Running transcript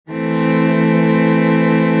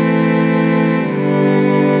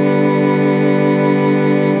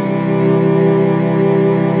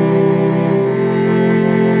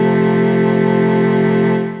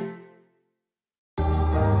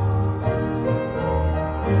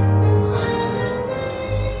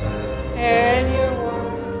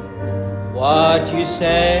what you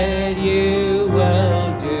said you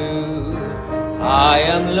will do. I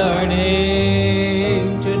am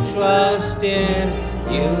learning to trust in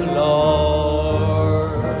you,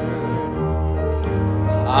 Lord.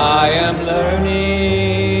 I am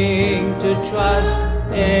learning to trust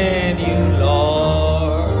in you,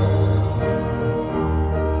 Lord.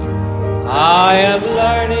 I am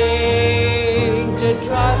learning to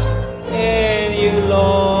trust in you, Lord.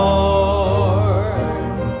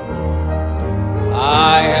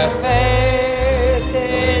 I have faith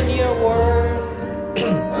in your word.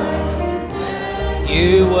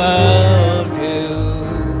 You will do.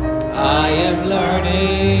 I am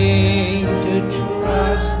learning to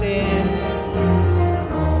trust in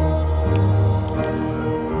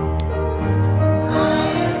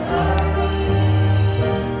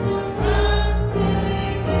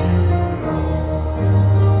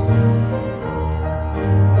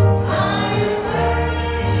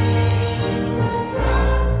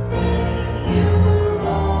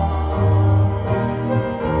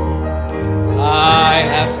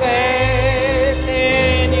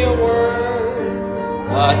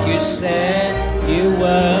what you said you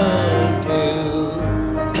will do.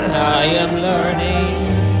 I am learning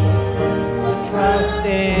to trust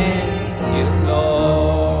in you,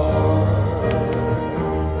 Lord.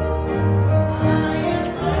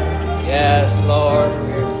 Yes, Lord,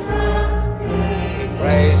 we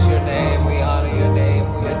praise your name, we honor your name,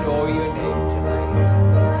 we adore your name tonight.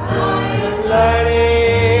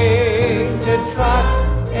 Learning to trust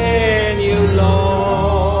in you, Lord.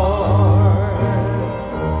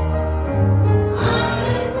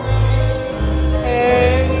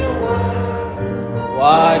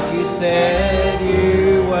 What you said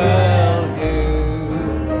you will do.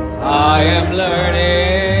 I am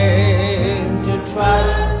learning to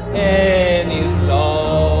trust in you,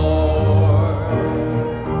 Lord.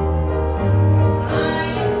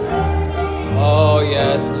 Oh,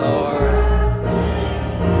 yes, Lord.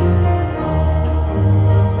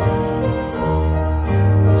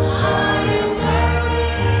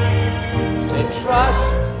 To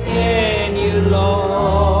trust in you, Lord.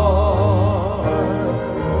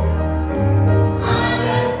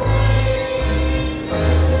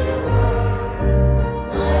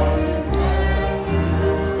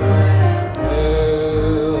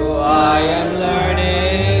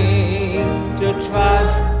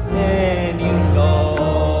 Trust in you, Lord.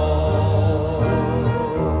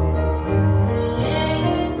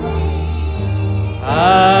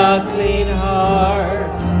 A clean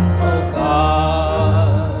heart, oh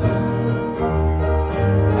God,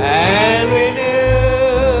 and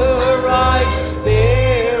renew a right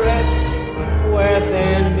spirit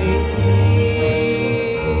within me.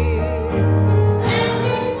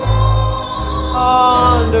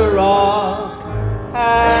 On the rock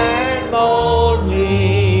and mold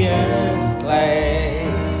me as clay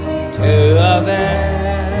to a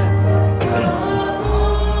vessel,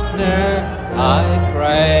 I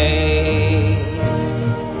pray.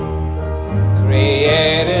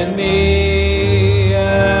 Create in me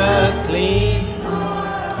a clean.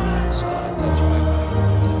 Yes, God, touch my mind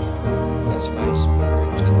tonight. Touch my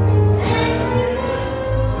spirit tonight.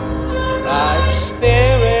 Right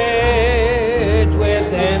spirit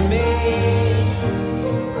within me.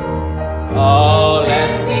 Oh,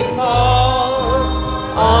 let me fall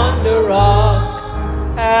on the rock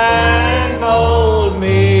and mold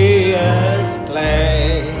me as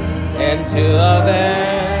clay into a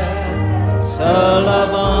vessel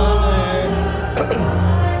of honor.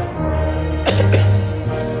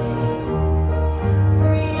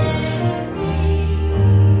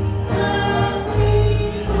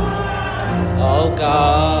 Oh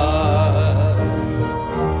God,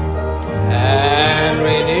 and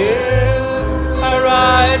renew a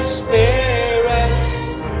right spirit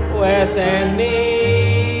within me.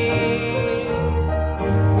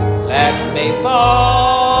 Let me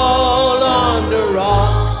fall on the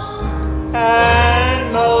rock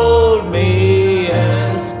and mold me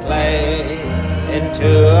as clay into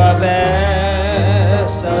a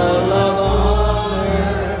vessel of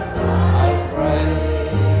honor, I pray.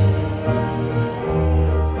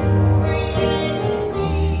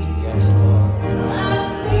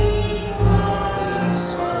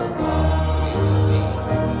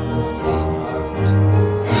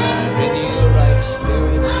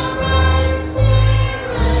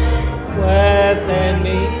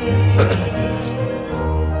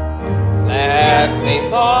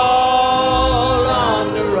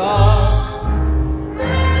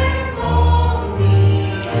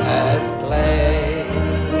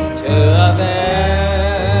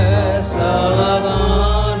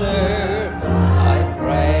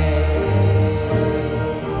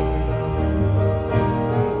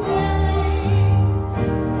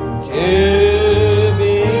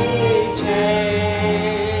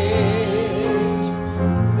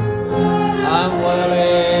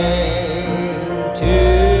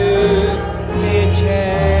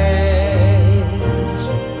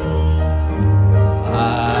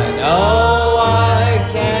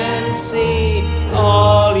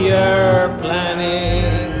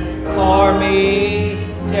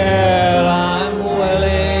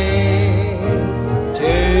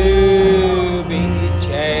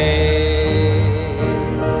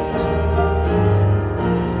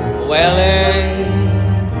 willing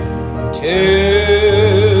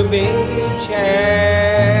to be changed.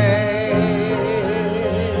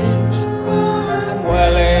 I'm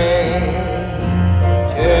willing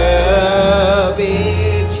to be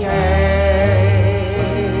changed.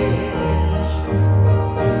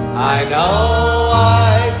 I know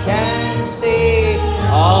I can see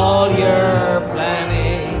all you're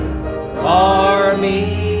planning for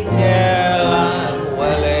me till I'm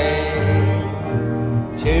willing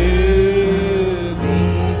to be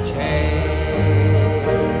changed.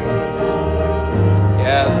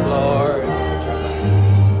 Yes, Lord, touch our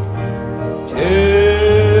lives. To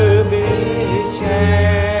be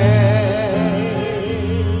changed.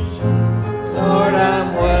 Lord, I'm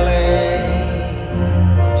willing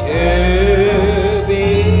to be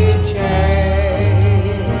changed.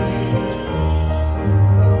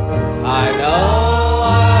 I know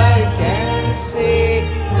I can see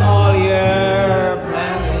all you're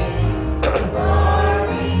planning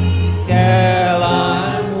till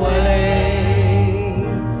I'm willing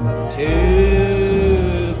to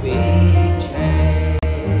be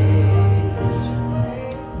changed.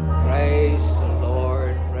 Praise the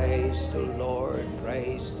Lord, praise the Lord,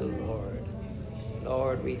 praise the Lord.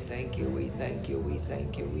 Lord, we thank you, we thank you, we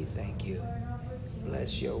thank you, we thank you.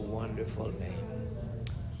 Bless your wonderful name.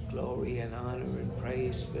 Glory and honor and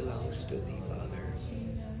praise belongs to thee, Father.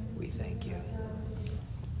 We thank you.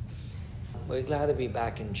 We're glad to be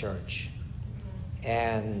back in church.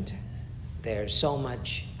 And there's so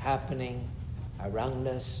much happening around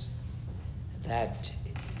us that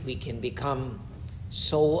we can become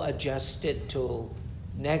so adjusted to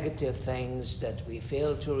negative things that we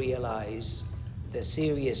fail to realize the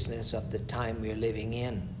seriousness of the time we're living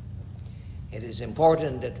in. It is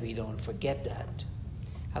important that we don't forget that.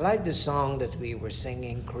 I like the song that we were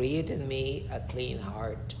singing, "Create in me a clean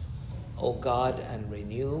heart, O God, and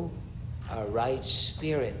renew a right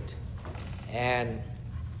spirit." And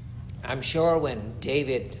I'm sure when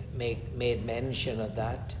David made mention of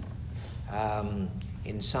that,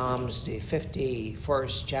 in Psalms, the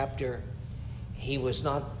 51st chapter, he was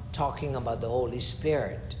not talking about the Holy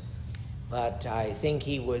Spirit, but I think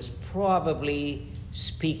he was probably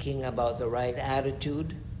speaking about the right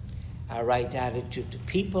attitude, a right attitude to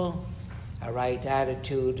people, a right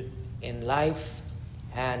attitude in life,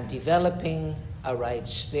 and developing a right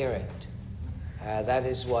spirit. That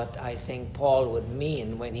is what I think Paul would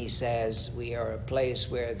mean when he says we are a place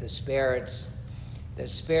where the spirits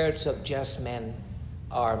of just men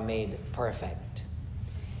are made perfect.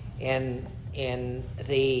 In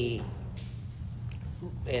the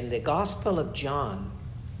Gospel of John,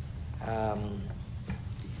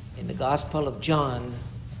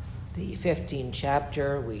 the 15th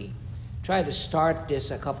chapter, we tried to start this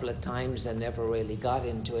a couple of times and never really got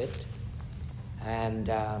into it and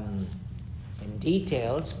in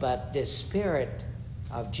details, but the Spirit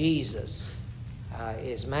of Jesus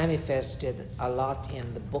is manifested a lot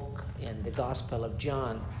in the Gospel of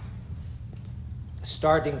John,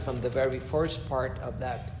 starting from the very first part of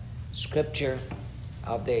that scripture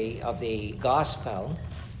of the Gospel.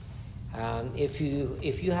 If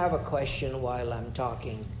you have a question while I'm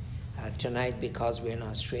talking tonight, because we're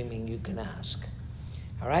not streaming, you can ask.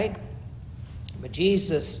 All right? But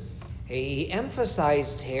Jesus, he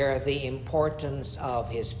emphasized here the importance of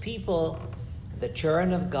his people, the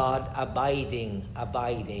children of God, abiding,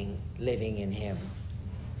 living in him.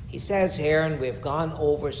 He says here, and we've gone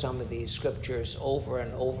over some of these scriptures over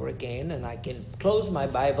and over again, and I can close my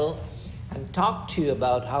Bible and talk to you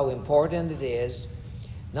about how important it is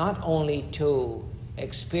not only to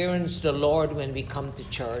experience the Lord when we come to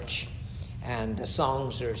church and the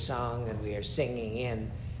songs are sung and we are singing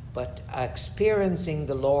in, but experiencing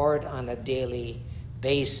the Lord on a daily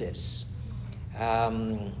basis.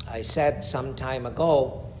 I said some time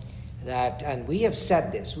ago that, and we have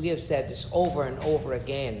said this over and over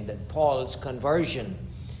again, that Paul's conversion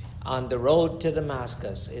on the road to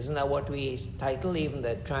Damascus, isn't that what we title? Even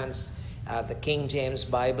the King James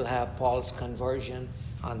Bible have Paul's conversion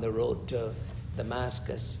on the road to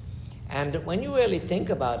Damascus. And when you really think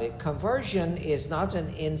about it, conversion is not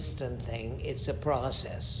an instant thing, it's a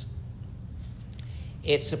process.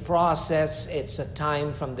 It's a process, it's a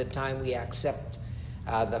time from the time we accept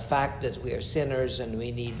the fact that we are sinners and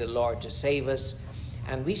we need the Lord to save us,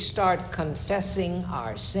 and we start confessing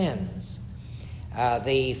our sins.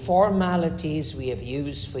 The formalities we have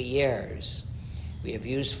used for years. We have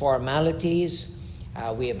used formalities,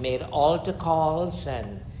 we have made altar calls,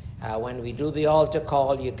 and when we do the altar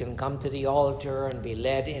call, you can come to the altar and be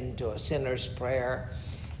led into a sinner's prayer.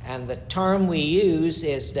 And the term we use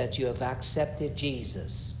is that you have accepted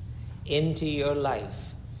Jesus into your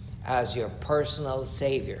life as your personal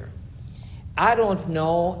Savior. I don't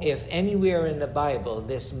know if anywhere in the Bible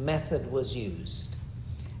this method was used,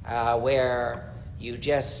 where you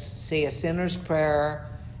just say a sinner's prayer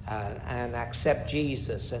and accept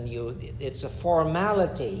Jesus, and it's a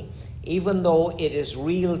formality. Even though it is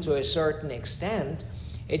real to a certain extent,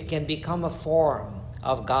 it can become a form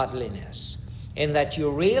of godliness, in that you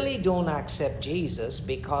really don't accept Jesus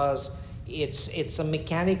because it's a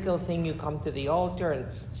mechanical thing. You come to the altar and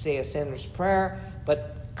say a sinner's prayer,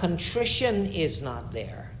 but contrition is not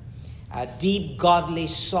there. A deep godly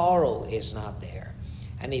sorrow is not there.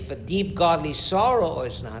 And if a deep godly sorrow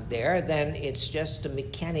is not there, then it's just the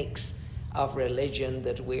mechanics of religion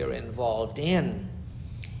that we're involved in.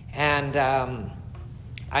 And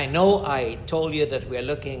I know I told you that we're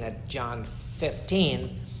looking at John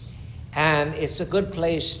 15, and it's a good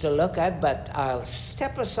place to look at, but I'll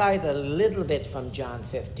step aside a little bit from John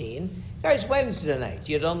 15. Guys, Wednesday night,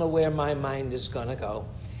 you don't know where my mind is going to go.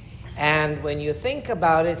 And when you think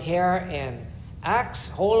about it here in Acts,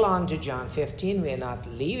 hold on to John 15, we're not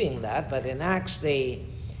leaving that, but in Acts, the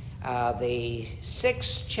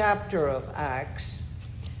 6th chapter of Acts,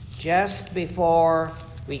 just before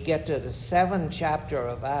we get to the 7th chapter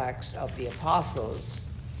of Acts of the Apostles,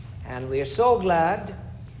 and we are so glad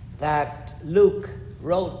that Luke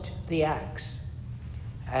wrote the Acts.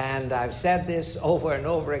 And I've said this over and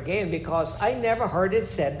over again because I never heard it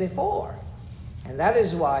said before. And that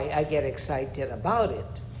is why I get excited about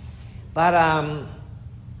it. But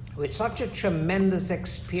with such a tremendous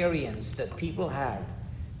experience that people had,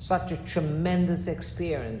 such a tremendous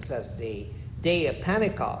experience as the day of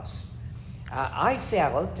Pentecost, I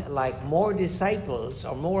felt like more disciples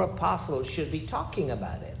or more apostles should be talking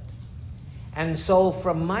about it. And so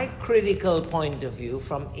from my critical point of view,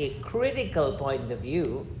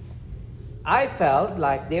 I felt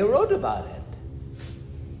like they wrote about it.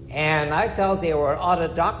 And I felt there were other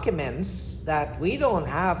documents that we don't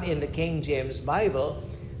have in the King James Bible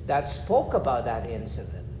that spoke about that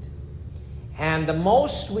incident. And the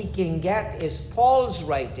most we can get is Paul's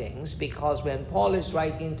writings, because when Paul is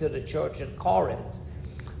writing to the church at Corinth,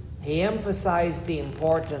 he emphasized the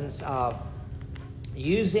importance of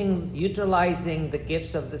utilizing the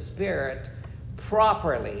gifts of the Spirit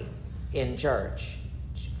properly in church.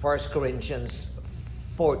 1 Corinthians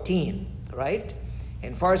 14, right?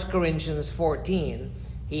 In 1 Corinthians 14,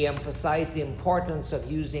 he emphasized the importance of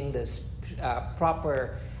using this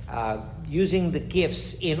using the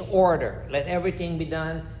gifts in order. Let everything be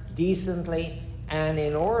done decently and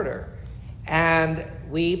in order. And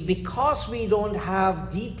because we don't have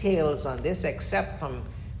details on this except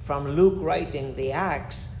from Luke writing the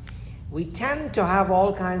Acts, we tend to have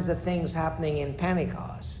all kinds of things happening in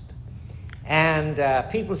Pentecost. And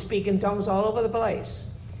people speak in tongues all over the place.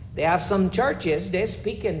 They have some churches, they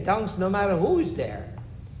speak in tongues no matter who's there.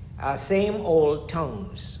 Same old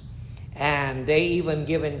tongues. And they even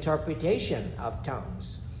give interpretation of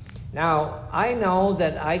tongues. Now, I know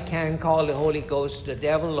that I can call the Holy Ghost the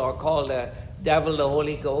devil, or call the devil the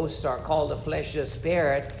Holy Ghost, or call the flesh the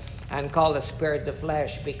spirit, and call the spirit the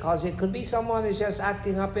flesh, because it could be someone who's just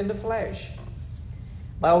acting up in the flesh.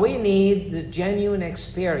 But we need the genuine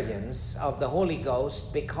experience of the Holy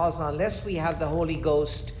Ghost, because unless we have the Holy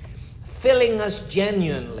Ghost filling us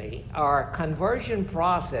genuinely, our conversion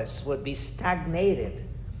process would be stagnated.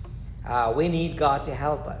 We need God to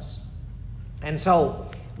help us. And so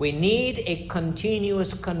we need a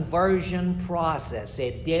continuous conversion process,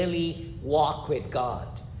 a daily walk with God.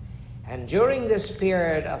 And during this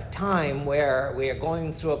period of time where we are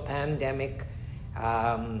going through a pandemic,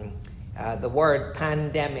 the word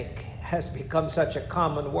pandemic has become such a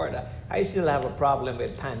common word. I still have a problem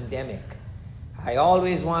with pandemic. I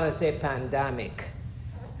always want to say pandemic.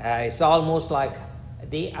 It's almost like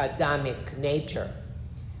the Adamic nature.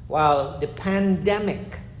 Well, the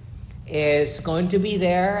pandemic is going to be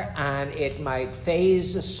there, and it might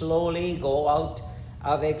phase slowly, go out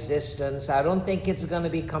of existence. I don't think it's going to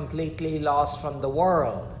be completely lost from the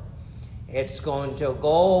world. It's going to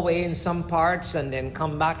go away in some parts and then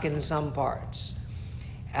come back in some parts.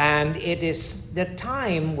 And it is the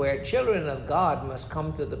time where children of God must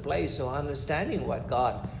come to the place of understanding what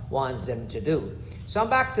God wants them to do. So I'm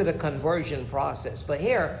back to the conversion process. But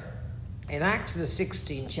here, in Acts the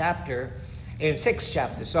 6th chapter,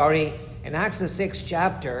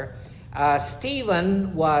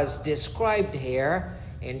 Stephen was described here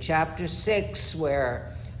in chapter 6,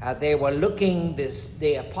 where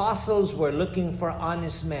the apostles were looking for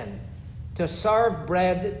honest men to serve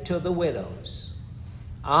bread to the widows.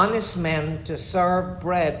 Honest men to serve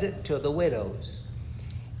bread to the widows.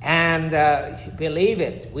 And believe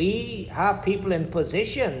it, we have people in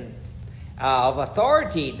position of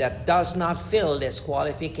authority that does not fill this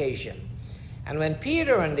qualification. And when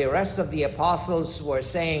Peter and the rest of the apostles were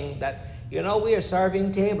saying that, you know, we are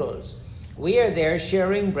serving tables, we are there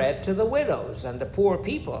sharing bread to the widows and the poor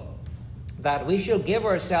people, that we shall give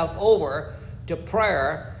ourselves over to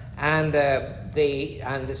prayer and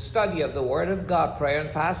the study of the Word of God, prayer and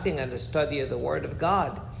fasting and the study of the Word of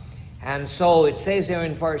God. And so it says here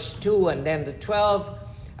in verse 2, and then the 12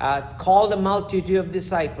 called a multitude of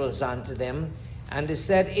disciples unto them, and they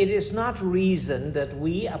said, it is not reason that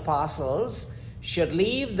we apostles should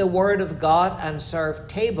leave the Word of God and serve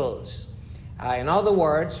tables. In other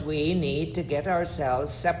words, we need to get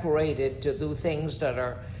ourselves separated to do things that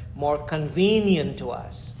are more convenient to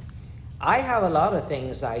us. I have a lot of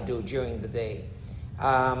things I do during the day.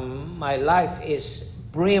 My life is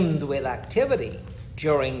brimmed with activity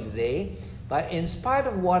during the day, but in spite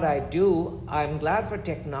of what I do, I'm glad for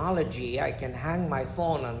technology. I can hang my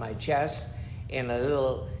phone on my chest in a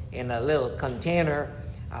little container,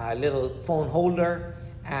 a little phone holder,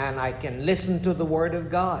 and I can listen to the Word of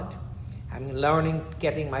God. I'm learning,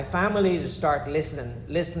 getting my family to start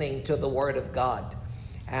listening to the Word of God.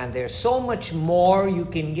 And there's so much more you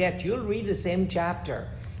can get. You'll read the same chapter,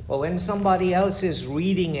 but when somebody else is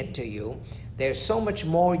reading it to you, there's so much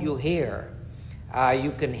more you hear.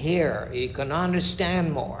 You can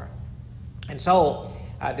understand more. And so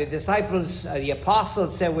the disciples, the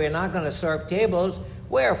apostles said, we're not going to serve tables.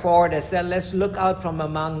 Wherefore, they said, let's look out from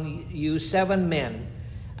among you 7 men.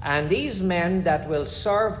 And these men that will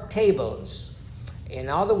serve tables, in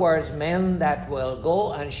other words, men that will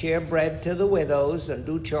go and share bread to the widows and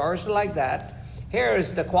do chores like that, here are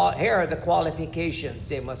the qualifications.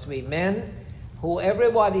 They must be men who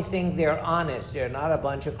everybody think they're honest. They're not a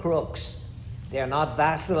bunch of crooks. They're not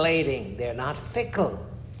vacillating. They're not fickle.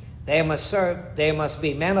 They must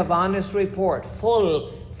be men of honest report, full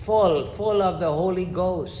of the Holy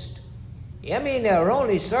Ghost. I mean, they're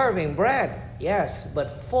only serving bread, yes, but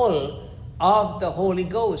full of the Holy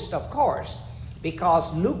Ghost, of course,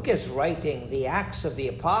 because Luke is writing the Acts of the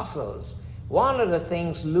Apostles. One of the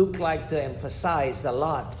things Luke liked to emphasize a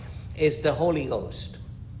lot is the Holy Ghost,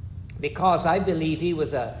 because I believe he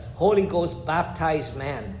was a Holy Ghost baptized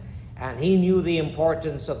man, and he knew the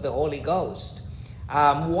importance of the Holy Ghost.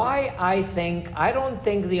 I don't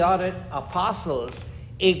think the other apostles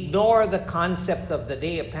ignore the concept of the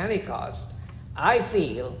day of Pentecost. I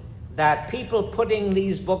feel that people putting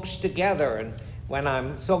these books together, and when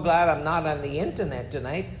I'm so glad I'm not on the internet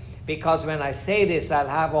tonight, because when I say this, I'll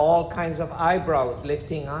have all kinds of eyebrows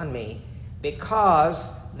lifting on me,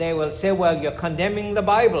 because they will say, well, you're condemning the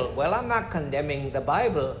Bible. Well, I'm not condemning the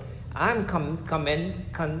Bible. I'm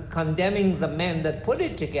condemning the men that put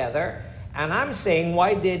it together, and I'm saying,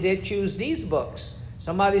 why did they choose these books?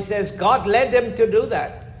 Somebody says, God led them to do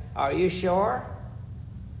that. Are you sure?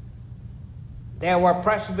 There were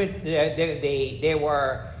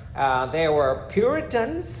there were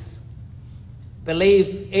Puritans,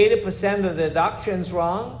 believe 80% of the doctrines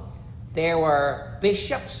wrong. There were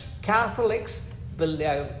bishops, Catholics,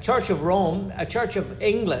 Church of Rome, Church of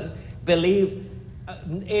England, believe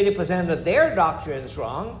 80% of their doctrines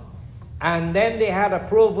wrong. And then they had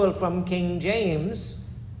approval from King James,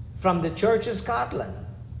 from the Church of Scotland.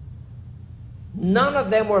 None of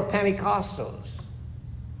them were Pentecostals.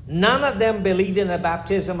 None of them believe in the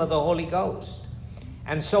baptism of the Holy Ghost.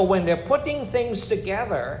 And so when they're putting things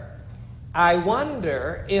together, I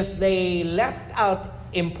wonder if they left out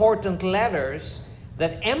important letters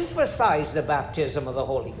that emphasize the baptism of the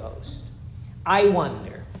Holy Ghost. I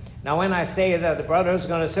wonder. Now, when I say that, the brother's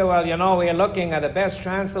going to say, well, you know, we're looking at the best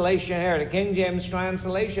translation here, the King James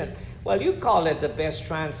translation. Well, you call it the best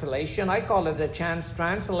translation. I call it the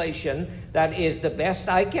translation that is the best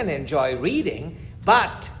I can enjoy reading.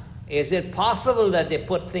 But is it possible that they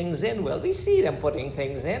put things in? Well, we see them putting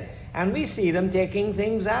things in, and we see them taking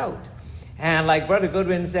things out. And like Brother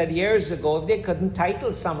Goodwin said years ago, if they couldn't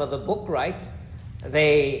title some of the book right,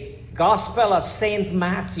 the Gospel of St.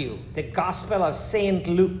 Matthew, the Gospel of St.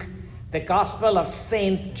 Luke, the Gospel of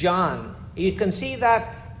St. John. You can see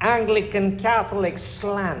that Anglican Catholic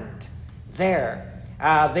slant there.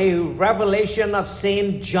 The Revelation of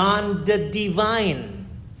St. John the Divine.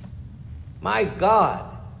 My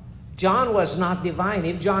God, John was not divine.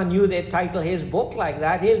 If John knew they'd title his book like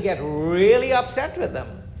that, he'll get really upset with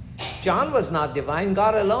them. John was not divine.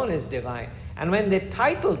 God alone is divine. And when they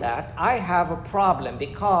titled that, I have a problem,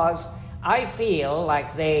 because I feel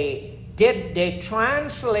like they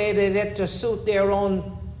translated it to suit their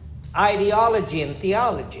own ideology and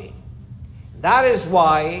theology. That is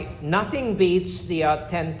why nothing beats the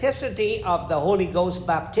authenticity of the Holy Ghost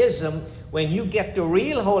baptism. When you get the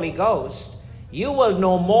real Holy Ghost, you will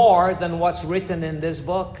know more than what's written in this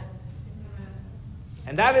book.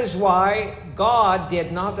 And that is why God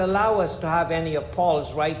did not allow us to have any of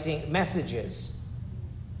Paul's writing messages.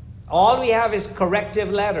 All we have is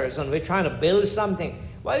corrective letters, and we're trying to build something.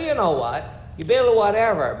 Well, you know what? You build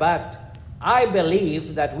whatever, but I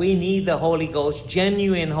believe that we need the Holy Ghost,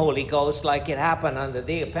 genuine Holy Ghost, like it happened on the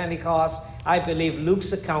day of Pentecost. I believe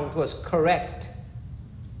Luke's account was correct.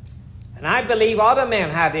 And I believe other men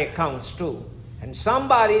had their accounts too. And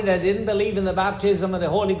somebody that didn't believe in the baptism of the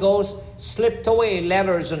Holy Ghost slipped away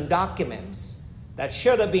letters and documents that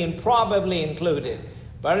should have been probably included.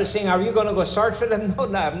 Brother saying, are you going to go search for them?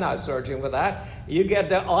 No, I'm not searching for that. You get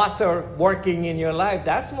the author working in your life.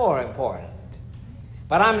 That's more important.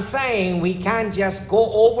 But I'm saying we can't just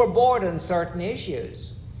go overboard on certain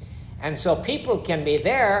issues. And so people can be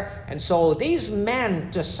there. And so these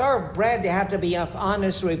men, to serve bread, they had to be of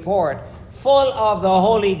honest report, full of the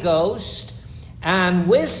Holy Ghost and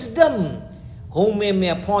wisdom, whom we may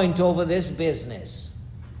appoint over this business.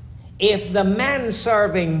 If the men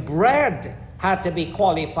serving bread had to be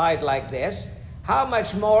qualified like this, how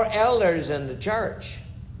much more elders in the church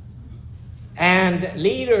and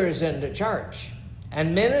leaders in the church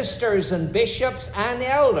and ministers and bishops and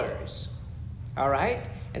elders? All right?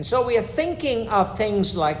 And so we are thinking of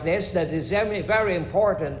things like this that is very, very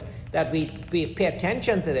important that we pay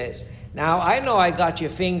attention to this. Now, I know I got your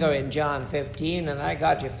finger in John 15 and I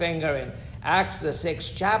got your finger in Acts the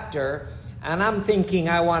 6th chapter, and I'm thinking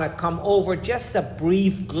I want to come over just a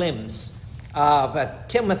brief glimpse of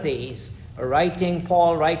Timothy's writing,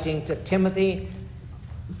 Paul writing to Timothy.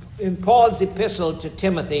 In Paul's epistle to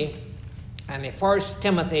Timothy, and in 1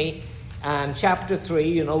 Timothy and chapter 3,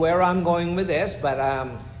 you know where I'm going with this, but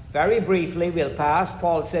very briefly we'll pass.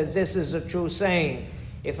 Paul says, this is a true saying.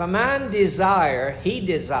 If a man desire, he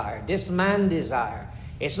desire. This man desire.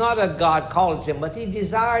 It's not that God calls him, but he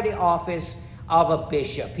desire the office of a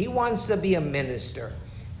bishop. He wants to be a minister.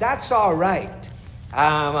 That's all right.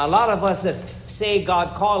 A lot of us that say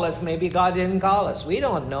God called us, maybe God didn't call us. We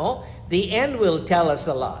don't know. The end will tell us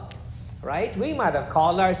a lot, right? We might have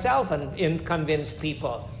called ourselves and convinced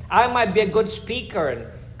people. I might be a good speaker and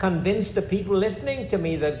convince the people listening to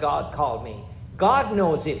me that God called me. God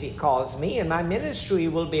knows if he calls me, and my ministry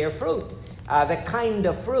will bear fruit, the kind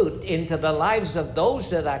of fruit into the lives of those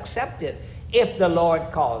that accept it, if the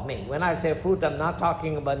Lord called me. When I say fruit, I'm not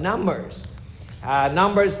talking about numbers.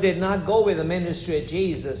 Numbers did not go with the ministry of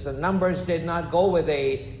Jesus, and numbers did not go with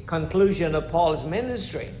the conclusion of Paul's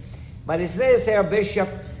ministry. But it says here, bishop,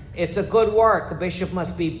 it's a good work. A bishop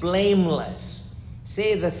must be blameless.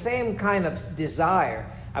 See, the same kind of desire.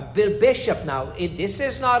 A bishop now, this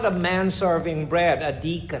is not a man serving bread, a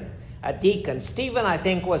deacon. A deacon. Stephen, I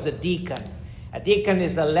think, was a deacon. A deacon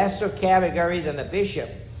is a lesser category than a bishop.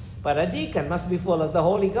 But a deacon must be full of the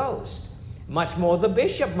Holy Ghost. Much more the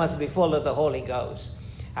bishop must be full of the Holy Ghost.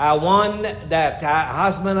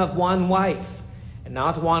 Husband of one wife.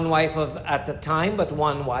 Not one wife at a time, but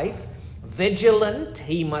one wife. Vigilant,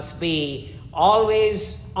 he must be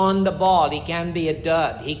always on the ball. He can't be a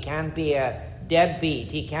dud. He can't be a deadbeat.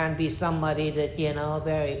 He can't be somebody that,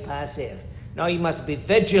 very passive. No, he must be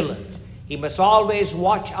vigilant. He must always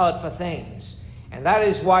watch out for things. And that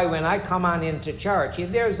is why when I come on into church,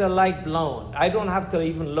 if there's a light blown, I don't have to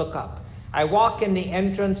even look up. I walk in the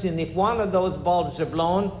entrance, and if one of those bulbs are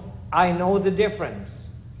blown, I know the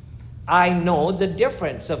difference. I know the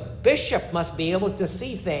difference. A bishop must be able to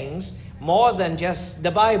see things more than just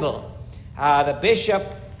the Bible. The bishop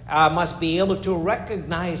must be able to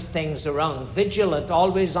recognize things around, vigilant,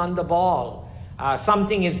 always on the ball.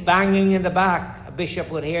 Something is banging in the back. A bishop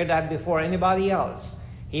would hear that before anybody else.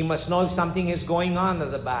 He must know if something is going on in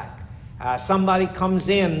the back. Somebody comes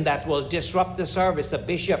in that will disrupt the service. A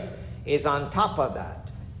bishop is on top of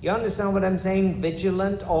that. You understand what I'm saying?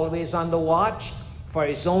 Vigilant, always on the watch for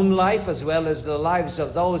his own life as well as the lives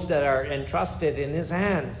of those that are entrusted in his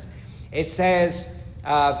hands. It says,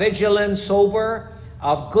 vigilant, sober,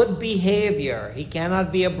 of good behavior. He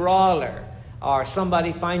cannot be a brawler or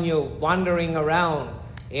somebody find you wandering around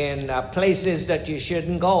in places that you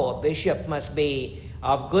shouldn't go. A bishop must be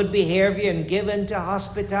of good behavior and given to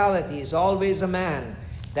hospitality. He's always a man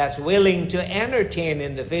that's willing to entertain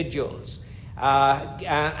individuals,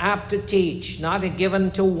 apt to teach, not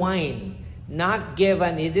given to wine, not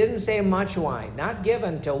given, he didn't say much wine, not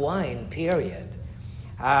given to wine, period.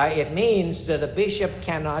 It means that a bishop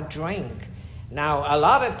cannot drink. Now, a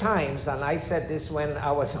lot of times, and I said this when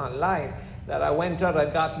I was online, that I went out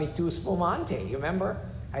and got me 2 spumante, you remember?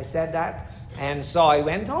 I said that. And so I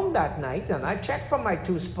went home that night and I checked for my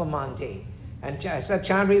 2 spumante. And I said,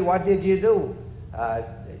 Chandri, what did you do?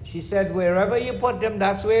 She said, wherever you put them,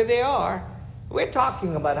 that's where they are. We're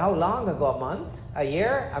talking about how long ago? A month? A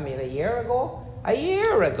year? I mean, a year ago? A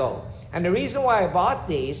year ago. And the reason why I bought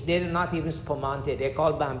these, they're not even spumante. They're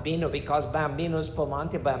called Bambino because Bambino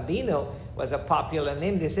Spumante Bambino was a popular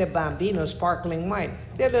name. They said Bambino sparkling wine.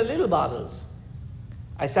 They're the little bottles.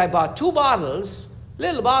 I said, I bought 2 bottles,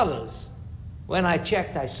 little bottles. When I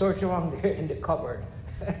checked, I searched around there in the cupboard.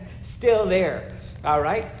 Still there. All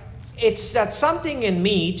right? It's that something in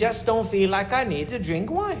me just don't feel like I need to drink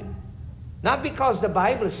wine. Not because the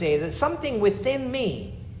Bible says that something within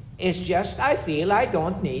me is just, I feel I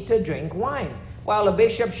don't need to drink wine. Well, a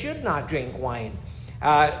bishop should not drink wine.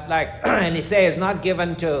 And he says, not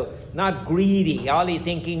given to, not greedy. All he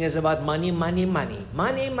thinking is about money, money, money.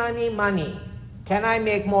 Money, money, money. Can I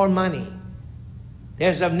make more money?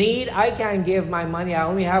 There's a need. I can't give my money. I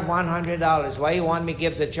only have $100. Why you want me to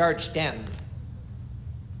give the church 10?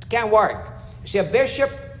 It can't work. See, a bishop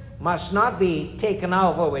must not be taken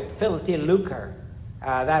over with filthy lucre.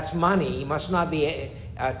 That's money. He must not be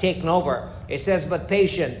taken over. It says, but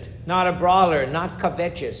patient, not a brawler, not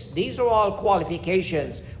covetous. These are all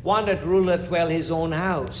qualifications. One that ruleth well his own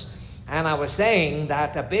house. And I was saying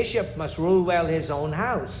that a bishop must rule well his own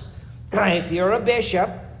house. If you're a bishop,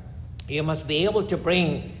 you must be able to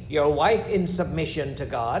bring your wife in submission to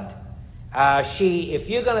God. If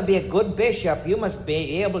you're going to be a good bishop, you must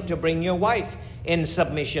be able to bring your wife in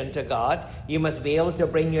submission to God. You must be able to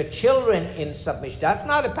bring your children in submission. That's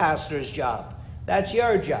not a pastor's job. That's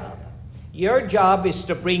your job. Your job is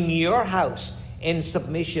to bring your house in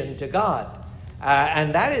submission to God.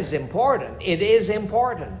 And that is important. It is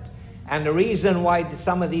important. And the reason why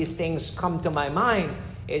some of these things come to my mind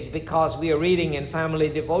is because we are reading in family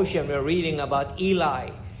devotion, we're reading about Eli.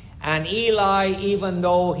 And Eli, even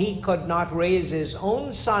though he could not raise his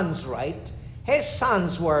own sons right, his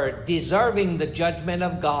sons were deserving the judgment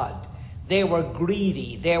of God. They were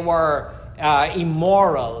greedy. They were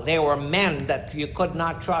immoral. They were men that you could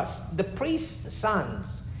not trust. The priest's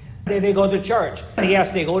sons, they go to church.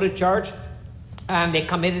 Yes, they go to church and they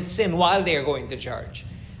committed sin while they're going to church.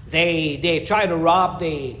 They try to rob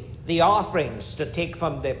the offerings to take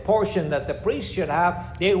from the portion that the priest should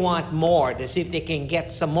have. They want more to see if they can get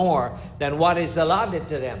some more than what is allotted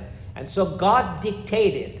to them. And so God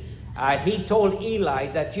dictated. He told Eli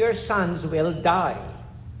that your sons will die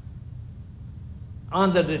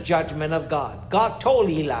under the judgment of God. God told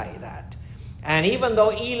Eli that. And even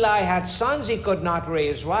though Eli had sons he could not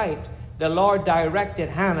raise right, the Lord directed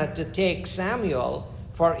Hannah to take Samuel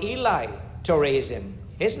for Eli to raise him.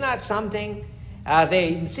 Isn't that something?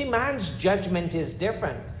 See, man's judgment is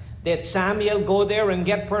different. Did Samuel go there and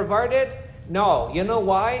get perverted? No. You know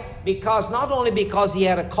why? Because not only because he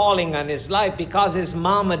had a calling on his life, because his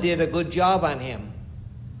mama did a good job on him.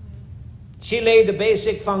 She laid the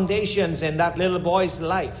basic foundations in that little boy's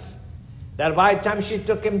life. That by the time she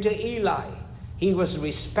took him to Eli, he was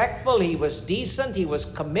respectful, he was decent, he was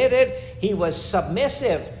committed, he was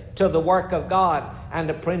submissive to the work of God and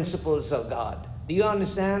the principles of God. Do you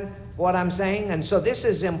understand what I'm saying? And so this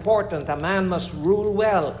is important. A man must rule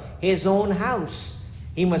well his own house.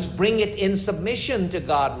 He must bring it in submission to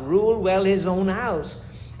God, rule well his own house.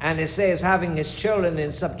 And it says having his children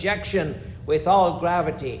in subjection with all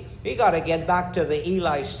gravity. We got to get back to the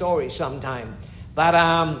Eli story sometime. But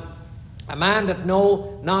a man that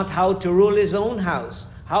know not how to rule his own house,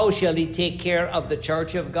 how shall he take care of the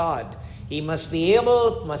church of God? He must be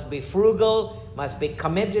able, must be frugal, must be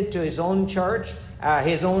committed to his own church,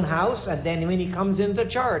 his own house, and then when he comes into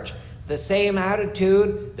church, the same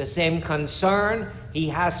attitude, the same concern he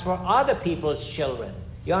has for other people's children.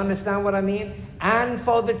 You understand what I mean? And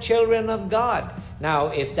for the children of God. Now,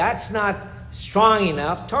 if that's not strong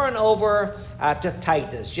enough, turn over to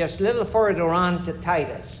Titus, just a little further on to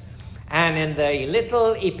Titus. And in the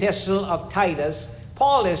little epistle of Titus,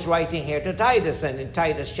 Paul is writing here to Titus, and in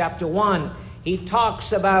Titus chapter 1, he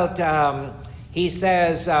talks about, he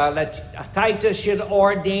says that Titus should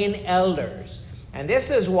ordain elders. And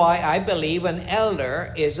this is why I believe an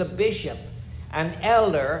elder is a bishop. An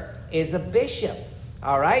elder is a bishop.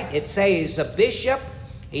 All right? It says a bishop.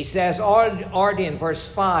 He says, ordain, verse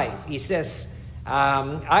 5. He says,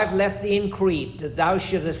 I've left thee in Crete, that thou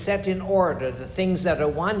shouldest set in order the things that are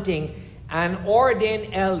wanting, and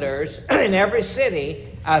ordain elders in every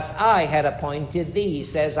city, as I had appointed thee. He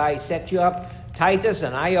says, I set you up, Titus,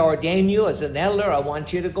 and I ordain you as an elder. I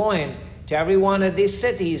want you to go in to every one of these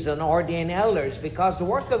cities and ordain elders, because the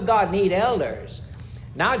work of God need elders.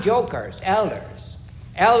 Not jokers, elders.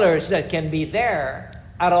 Elders that can be there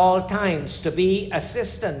at all times to be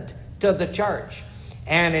assistant to the church.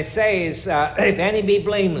 And it says, if any be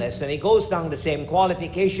blameless, and he goes down the same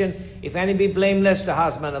qualification, if any be blameless, the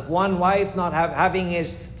husband of one wife, not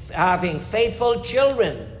having faithful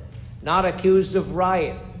children, not accused of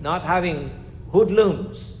riot, not having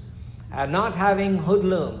hoodlums, not having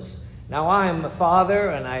hoodlums. Now I'm a father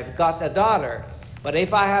and I've got a daughter, but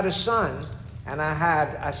if I had a son, and I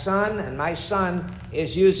had a son, and my son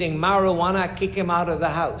is using marijuana, I kick him out of the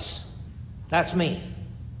house. That's me.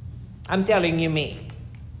 I'm telling you, me.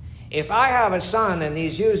 If I have a son and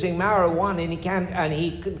he's using marijuana and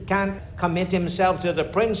he can't commit himself to the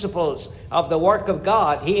principles of the work of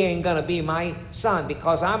God, he ain't going to be my son.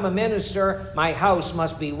 Because I'm a minister, my house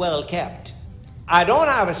must be well kept. I don't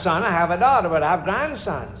have a son, I have a daughter, but I have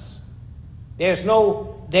grandsons.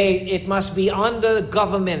 It must be under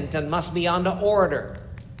government and must be under order.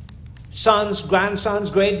 Sons, grandsons,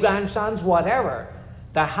 great-grandsons, whatever.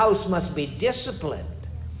 The house must be disciplined.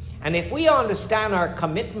 And if we understand our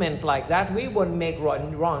commitment like that, we wouldn't make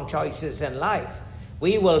wrong choices in life.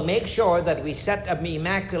 We will make sure that we set an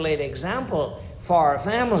immaculate example for our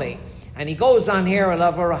family. And he goes on here, a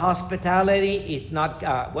lover of hospitality. He's not,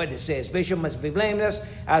 what it says, bishop must be blameless,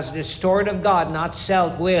 as restored of God, not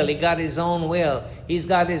self-will. He got his own will. He's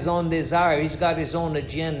got his own desire. He's got his own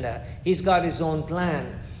agenda. He's got his own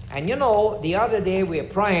plan. And you know, the other day we were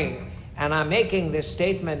praying, and I'm making this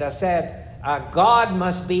statement. I said, God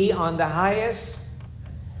must be on the highest,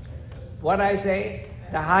 what I say?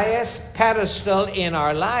 The highest pedestal in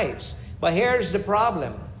our lives. But here's the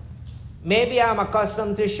problem. Maybe I'm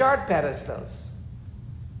accustomed to short pedestals.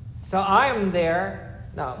 So I am there.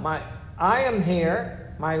 Now, I am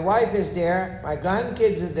here. My wife is there. My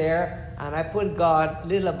grandkids are there. And I put God a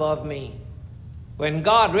little above me. When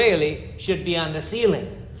God really should be on the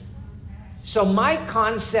ceiling. So my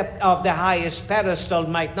concept of the highest pedestal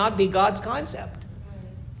might not be God's concept.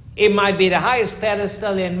 It might be the highest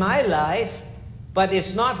pedestal in my life, but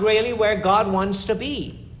it's not really where God wants to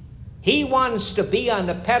be. He wants to be on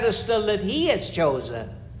the pedestal that He has chosen.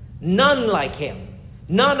 None like Him.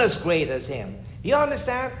 None as great as Him. You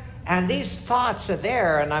understand? And these thoughts are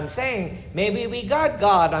there, and I'm saying maybe we got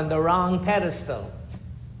God on the wrong pedestal.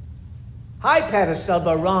 High pedestal,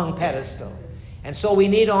 but wrong pedestal. And so we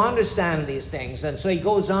need to understand these things. And so he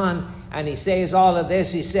goes on and he says all of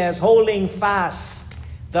this. He says, holding fast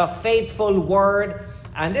the faithful word.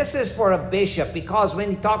 And this is for a bishop, because when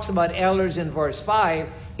he talks about elders in verse 5,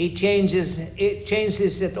 he changes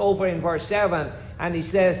it over in verse 7. And he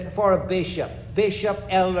says, for a bishop. Bishop,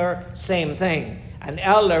 elder, same thing. An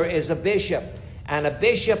elder is a bishop. And a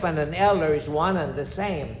bishop and an elder is one and the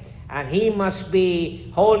same. And he must be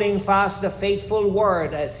holding fast the faithful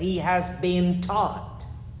word as he has been taught.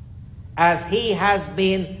 As he has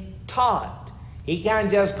been taught. He can't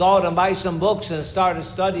just go out and buy some books and start a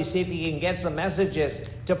study, see if he can get some messages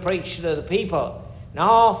to preach to the people.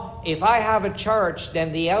 No, if I have a church,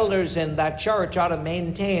 then the elders in that church ought to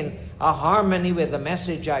maintain a harmony with the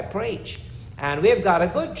message I preach. And we've got a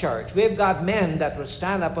good church. We've got men that will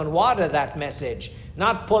stand up and water that message,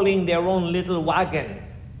 not pulling their own little wagon.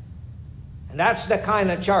 And that's the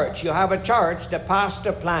kind of church. You have a church, the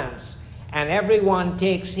pastor plants, and everyone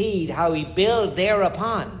takes heed how he builds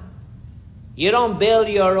thereupon. You don't build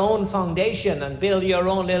your own foundation and build your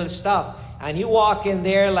own little stuff, and you walk in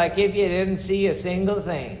there like if you didn't see a single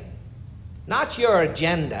thing. Not your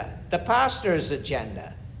agenda, the pastor's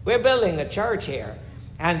agenda. We're building a church here,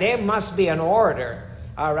 and there must be an order,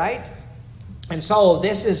 all right? And so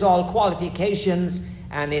this is all qualifications,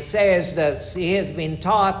 and it says that he has been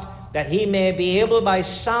taught that he may be able by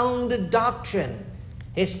sound doctrine.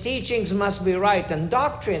 His teachings must be right. And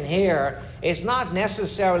doctrine here is not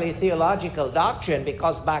necessarily theological doctrine,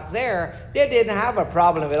 because back there, they didn't have a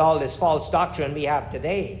problem with all this false doctrine we have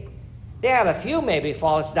today. They had a few maybe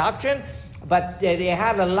false doctrine, but they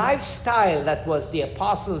had a lifestyle that was the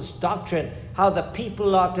apostles' doctrine, how the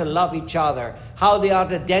people ought to love each other, how they ought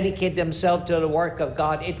to dedicate themselves to the work of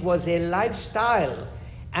God. It was a lifestyle.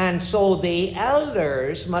 And so the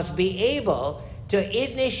elders must be able to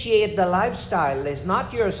initiate the lifestyle. It's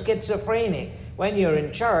not your schizophrenic. When you're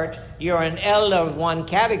in church, you're an elder of one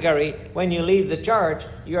category. When you leave the church,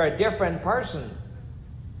 you're a different person.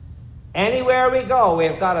 Anywhere we go,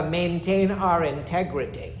 we've got to maintain our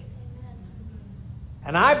integrity.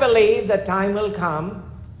 And I believe that time will come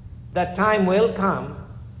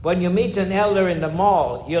when you meet an elder in the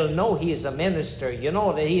mall, you'll know he's a minister. You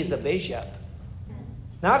know that he's a bishop.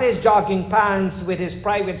 Not his jogging pants with his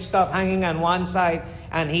private stuff hanging on one side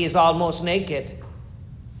and he's almost naked.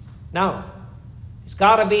 No. It's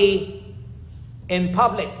got to be in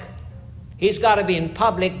public. He's got to be in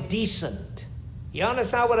public decent. You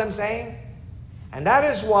understand what I'm saying? And that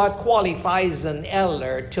is what qualifies an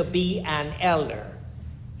elder to be an elder.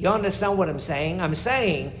 You understand what I'm saying? I'm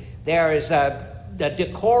saying there is a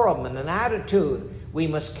decorum and an attitude we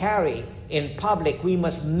must carry in public. We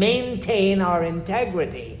must maintain our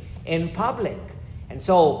integrity in public. And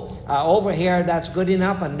so over here, that's good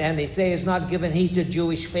enough. And then they say it's not given heed to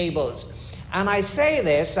Jewish fables. And I say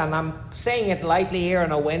this, and I'm saying it lightly here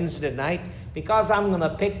on a Wednesday night, because I'm going to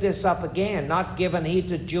pick this up again. Not given heed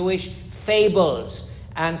to Jewish fables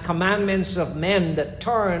and commandments of men that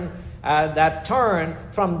turn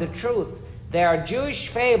from the truth. There are Jewish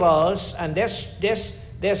fables, and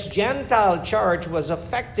this Gentile church was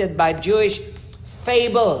affected by Jewish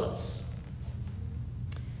fables.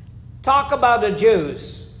 Talk about the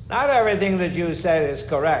Jews. Not everything the Jews said is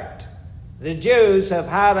correct. The Jews have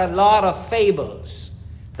had a lot of fables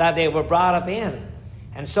that they were brought up in.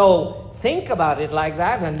 And so think about it like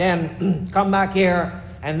that, and then come back here,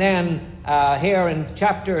 and then here in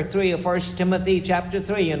chapter 3 of 1 Timothy, chapter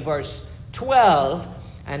 3 and verse 12,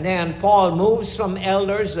 and then Paul moves from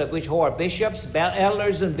elders, who are bishops,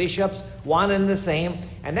 elders and bishops, one and the same,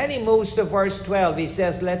 and then he moves to verse 12. He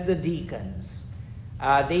says, let the deacons.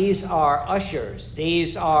 These are ushers.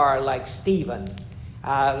 These are like Stephen,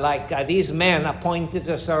 these men appointed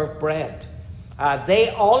to serve bread. They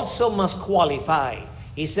also must qualify.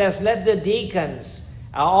 He says, let the deacons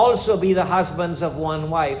also be the husbands of one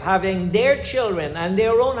wife, having their children and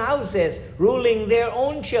their own houses, ruling their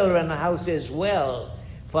own children and houses well.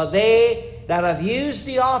 For they that have used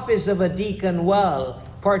the office of a deacon well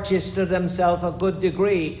purchase to themselves a good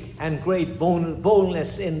degree and great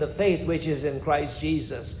boldness in the faith which is in Christ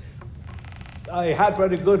Jesus. I had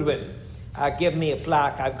Brother Goodwin give me a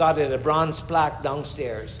plaque. I've got it, a bronze plaque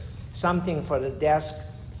downstairs. Something for the desk.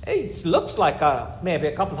 It looks like maybe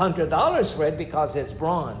a couple $100 for it because it's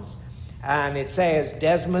bronze. And it says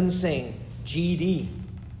Desmond Singh, GD.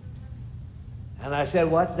 And I said,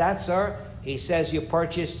 what's that, sir? He says, you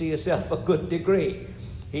purchased to yourself a good degree.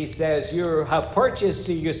 He says, you have purchased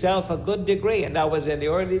to yourself a good degree. And that was in the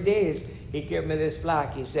early days. He gave me this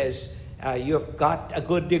plaque. He says, you've got a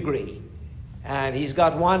good degree. And he's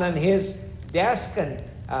got one on his desk. And,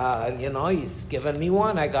 he's given me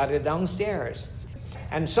one. I got it downstairs.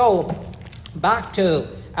 And so, back to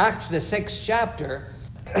Acts, the 6th chapter.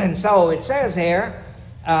 And so it says here,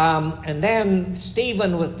 and then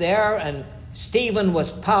Stephen was there, and Stephen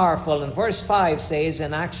was powerful. And verse 5 says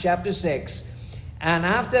in Acts chapter 6, and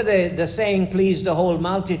after the saying pleased the whole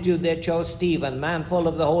multitude, they chose Stephen, man full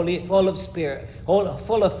of spirit,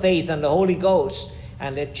 full of faith and the Holy Ghost.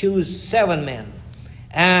 And they choose 7 men.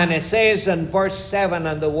 And it says in verse 7,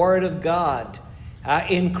 and the word of God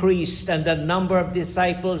increased, and the number of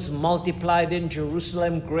disciples multiplied in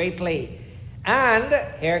Jerusalem greatly. And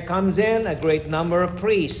here comes in a great number of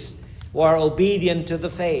priests who are obedient to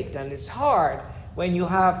the faith. And it's hard when you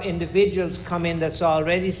have individuals come in that's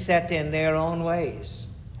already set in their own ways.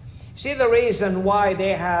 See the reason why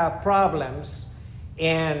they have problems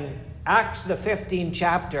in Acts the 15th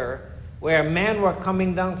chapter, where men were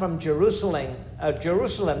coming down from Jerusalem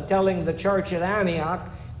telling the church at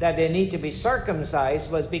Antioch that they need to be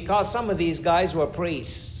circumcised, was because some of these guys were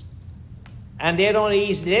priests. And they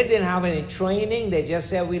didn't have any training. They just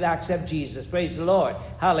said, we'll accept Jesus. Praise the Lord.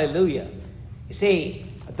 Hallelujah. You see,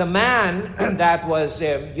 the man that was,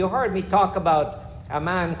 you heard me talk about a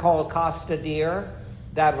man called Costa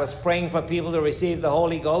that was praying for people to receive the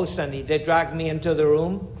Holy Ghost, and they dragged me into the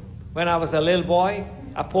room. When I was a little boy,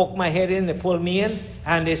 I poked my head in, they pulled me in,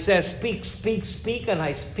 and they said, speak, speak, speak, and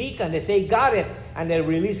I speak, and they say, got it. And they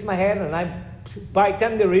released my head, and by the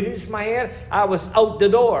time they released my head, I was out the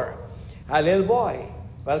door, a little boy.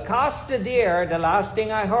 Well, Costa the last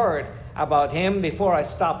thing I heard about him before I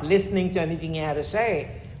stopped listening to anything he had to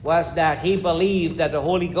say was that he believed that the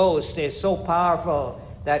Holy Ghost is so powerful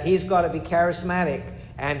that he's got to be charismatic,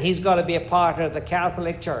 and he's got to be a part of the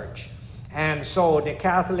Catholic Church. And so the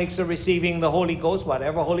Catholics are receiving the Holy Ghost,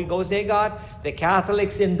 whatever Holy Ghost they got. The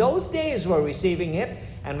Catholics in those days were receiving it.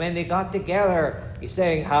 And when they got together, he's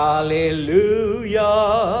saying, hallelujah,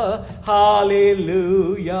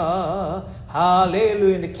 hallelujah,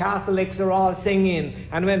 hallelujah. And the Catholics are all singing.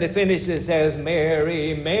 And when they finish, it says,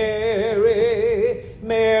 Mary, Mary,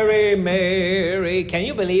 Mary, Mary. Can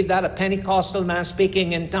you believe that? A Pentecostal man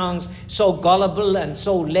speaking in tongues, so gullible and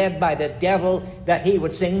so led by the devil that he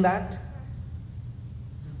would sing that?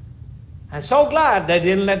 I'm so glad they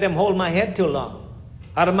didn't let them hold my head too long.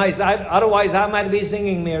 Otherwise, I might be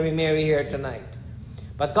singing Mary, Mary here tonight.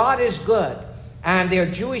 But God is good, and they're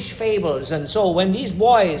Jewish fables. And so when these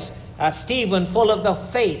boys, Stephen, full of the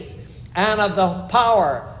faith, and of the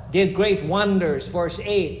power did great wonders. Verse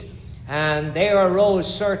 8. And there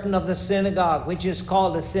arose certain of the synagogue, which is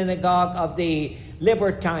called the synagogue of the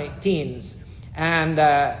Libertines, and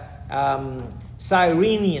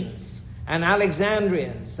Cyrenians, and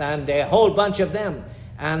Alexandrians, and a whole bunch of them.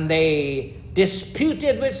 And they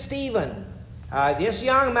disputed with Stephen. This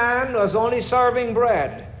young man was only serving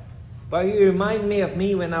bread, but he reminded me of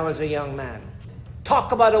me when I was a young man.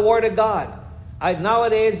 Talk about the Word of God.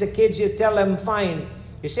 Nowadays, the kids, you tell them, fine.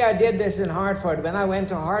 You see, I did this in Hartford. When I went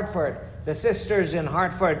to Hartford, the sisters in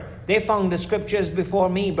Hartford, they found the scriptures before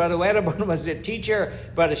me. Brother Wedderburn was the teacher.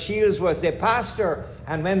 Brother Shields was the pastor.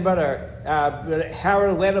 And when Brother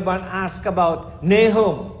Harold Wedderburn asked about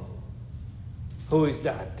Nahum, who is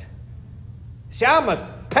that? See, I'm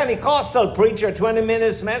a Pentecostal preacher, 20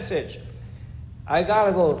 minutes message. I got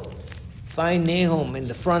to go find Nahum in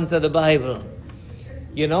the front of the Bible.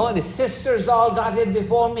 You know, the sisters all got it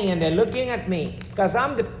before me, and they're looking at me because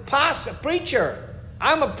I'm the pastor, preacher.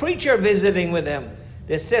 I'm a preacher visiting with them.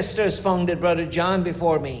 The sisters found it, Brother John,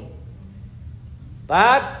 before me.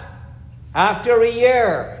 But after a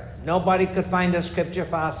year, nobody could find the scripture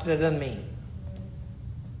faster than me.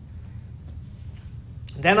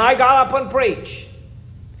 Then I got up and preached.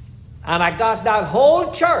 And I got that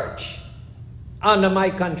whole church under my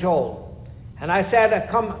control. And I said,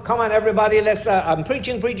 come on, everybody, let's, I'm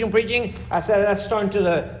preaching. I said, let's turn to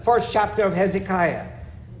the first chapter of Hezekiah.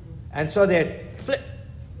 And so they flip.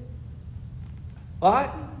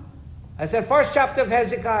 What? I said, first chapter of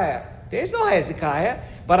Hezekiah. There's no Hezekiah.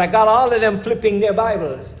 But I got all of them flipping their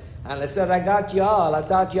Bibles. And I said, I got y'all. I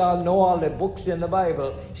thought y'all know all the books in the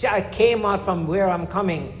Bible. See, I came out from where I'm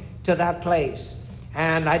coming to that place.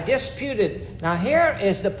 And I disputed. Now here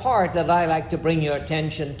is the part that I like to bring your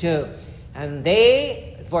attention to. And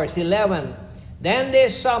they, verse 11, then they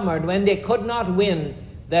summoned when they could not win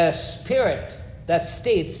the spirit that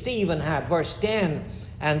Stephen had. Verse 10,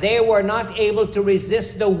 and they were not able to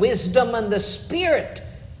resist the wisdom and the spirit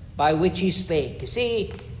by which he spake. You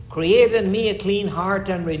see, create in me a clean heart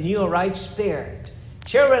and renew a right spirit.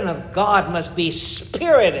 Children of God must be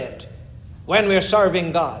spirited when we're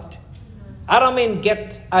serving God. I don't mean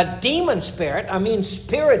get a demon spirit. I mean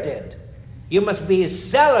spirited. You must be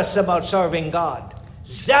zealous about serving God.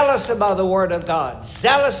 Zealous about the Word of God.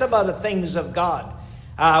 Zealous about the things of God.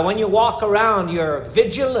 When you walk around, you're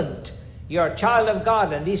vigilant. You're a child of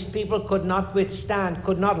God. And these people could not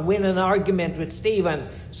win an argument with Stephen.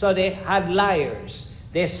 So they had liars.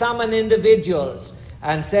 They summoned individuals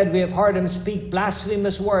and said, we have heard him speak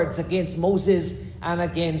blasphemous words against Moses and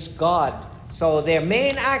against God. So their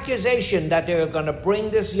main accusation that they were going to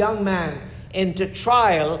bring this young man into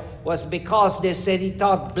trial was because they said he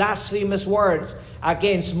taught blasphemous words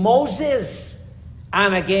against Moses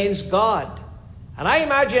and against God. And I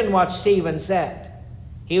imagine what Stephen said.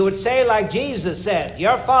 He would say like Jesus said,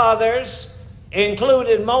 your fathers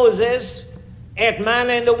included Moses, ate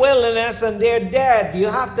manna in the wilderness, and they're dead. You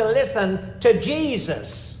have to listen to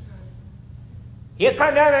Jesus. You're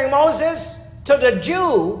condemning Moses? To the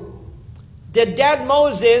Jew, the dead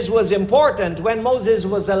Moses was important. When Moses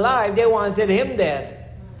was alive, they wanted him dead.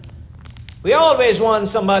 We always want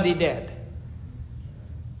somebody dead.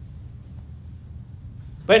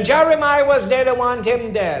 When Jeremiah was there, they want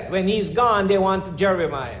him dead. When he's gone, they want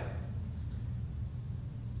Jeremiah.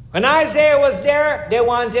 When Isaiah was there, they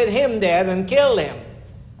wanted him dead and killed him.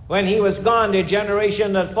 When he was gone, the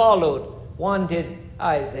generation that followed wanted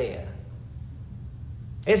Isaiah.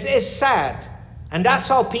 It's sad. And that's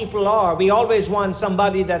how people are. We always want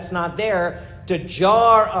somebody that's not there to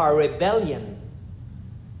jar our rebellion.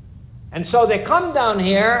 And so they come down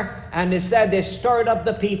here, and they said they stirred up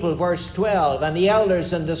the people, verse 12, and the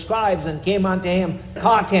elders and the scribes, and came unto him,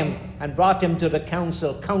 caught him, and brought him to the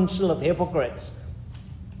council of hypocrites,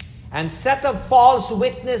 and set up false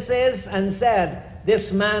witnesses, and said,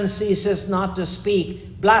 this man ceases not to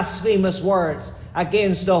speak blasphemous words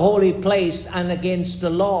against the holy place and against the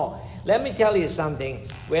law. Let me tell you something.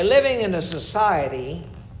 We're living in a society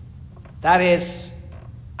that is,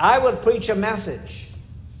 I would preach a message.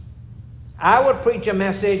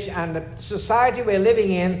 And the society we're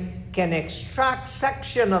living in can extract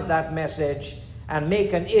section of that message and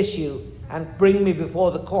make an issue and bring me before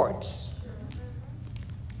the courts.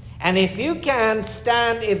 And if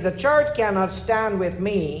the church cannot stand with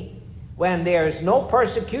me when there's no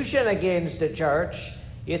persecution against the church,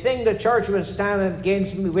 you think the church will stand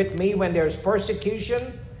with me when there's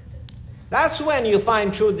persecution? That's when you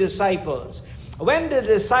find true disciples. When the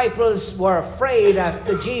disciples were afraid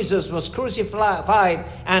after Jesus was crucified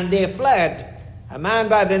and they fled, a man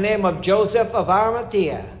by the name of Joseph of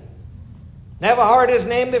Arimathea, Never heard his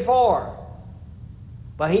name before.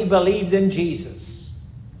 But he believed in Jesus.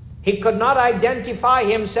 He could not identify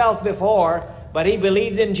himself before, but he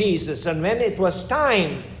believed in Jesus. And when it was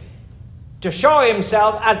time to show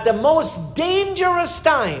himself at the most dangerous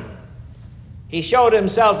time, he showed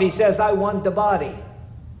himself. He says, I want the body.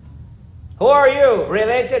 Who are you?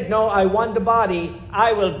 Related? No, I want the body.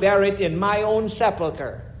 I will bury it in my own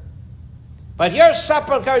sepulcher. But your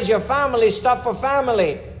sepulcher is your family, stuff for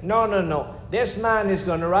family. No, no, no. This man is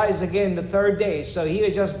going to rise again the third day, so he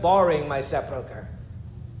is just borrowing my sepulcher.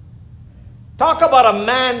 Talk about a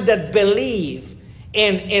man that believe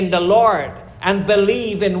in the Lord and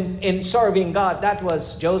believe in serving God. That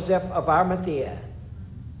was Joseph of Arimathea.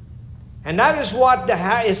 And that is what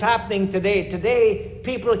is happening today. Today,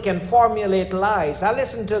 people can formulate lies. I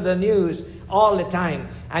listen to the news all the time.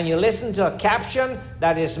 And you listen to a caption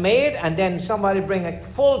that is made, and then somebody bring a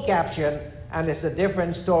full caption, and it's a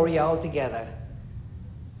different story altogether.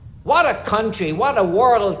 What a country, what a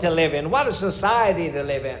world to live in, what a society to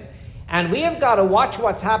live in. And we have got to watch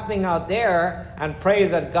what's happening out there and pray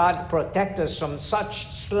that God protect us from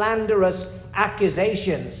such slanderous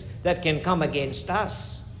accusations that can come against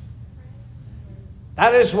us.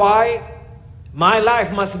 That is why my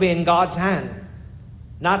life must be in God's hand.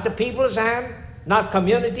 Not the people's hand, not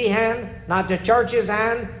community hand, not the church's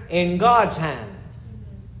hand, in God's hand.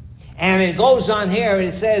 And it goes on here,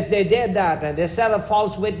 it says they did that, and they set up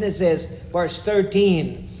false witnesses, verse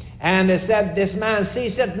 13. And they said, this man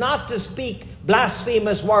ceased not to speak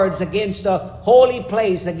blasphemous words against the holy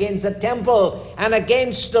place, against the temple, and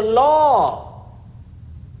against the law.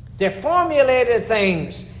 They formulated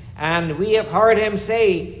things. And we have heard him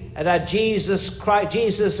say that Jesus Christ,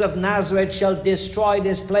 Jesus of Nazareth, shall destroy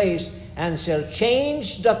this place and shall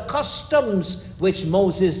change the customs which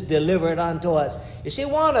Moses delivered unto us. You see,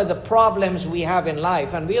 one of the problems we have in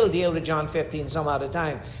life, and we'll deal with John 15 some other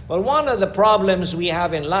time, but one of the problems we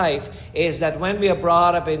have in life is that when we are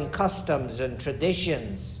brought up in customs and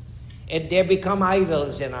traditions, they become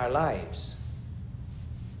idols in our lives.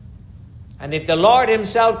 And if the Lord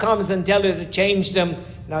himself comes and tells you to change them,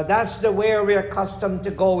 now that's the way we're accustomed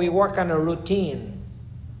to go. We work on a routine.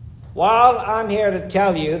 Well, I'm here to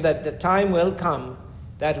tell you that the time will come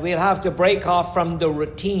that we'll have to break off from the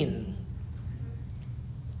routine.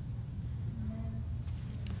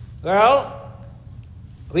 Well,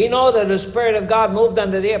 we know that the Spirit of God moved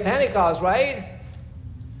on the day of Pentecost, right?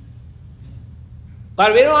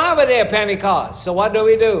 But we don't have a day of Pentecost. So what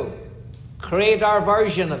do? Create our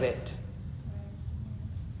version of it.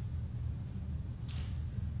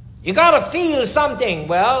 You got to feel something.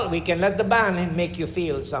 Well, we can let the band make you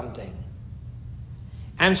feel something.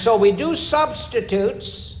 And so we do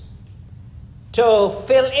substitutes to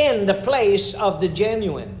fill in the place of the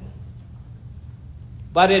genuine.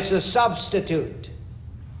 But it's a substitute.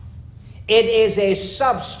 It is a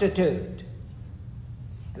substitute.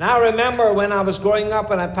 And I remember when I was growing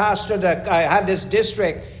up and I had this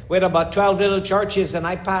district with about 12 little churches, and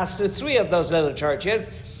I pastored 3 of those little churches.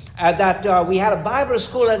 We had a Bible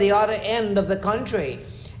school at the other end of the country,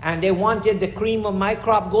 and they wanted the cream of my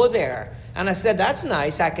crop go there. And I said, that's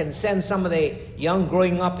nice. I can send some of the young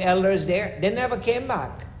growing up elders there. They never came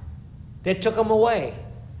back. They took them away.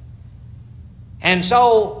 And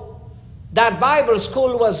so that Bible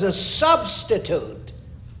school was a substitute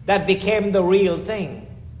that became the real thing.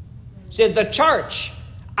 See, the church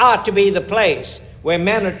ought to be the place where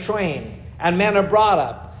men are trained, and men are brought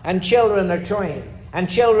up, and children are trained, and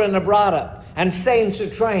children are brought up, and saints are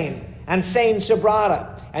trained, and saints are brought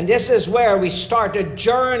up. And this is where we start a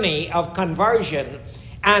journey of conversion,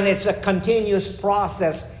 and it's a continuous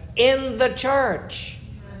process in the church.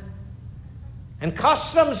 And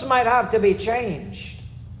customs might have to be changed.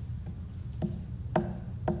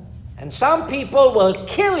 And some people will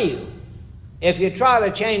kill you if you try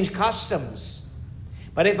to change customs.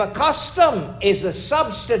 But if a custom is a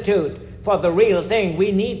substitute for the real thing,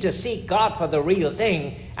 we need to seek God for the real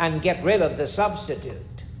thing and get rid of the substitute.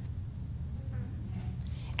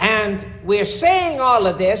 And we're saying all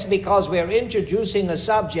of this because we're introducing a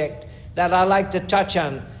subject that I'd like to touch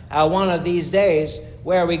on one of these days,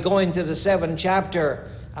 where we go into the 7th chapter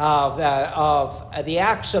of the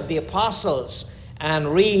Acts of the Apostles and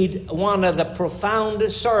read one of the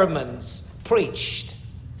profound sermons preached.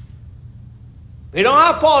 We don't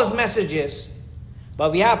have Paul's messages,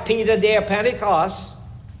 but we have Peter day of Pentecost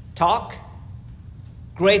talk,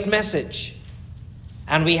 great message.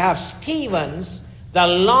 And we have Stephen's, the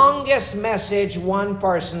longest message one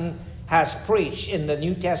person has preached in the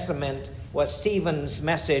New Testament was Stephen's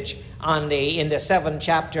message in the 7th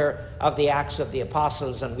chapter of the Acts of the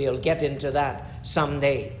Apostles, and we'll get into that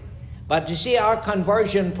someday. But you see, our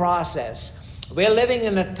conversion process, we're living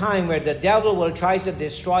in a time where the devil will try to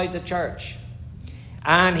destroy the church.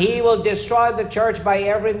 And he will destroy the church by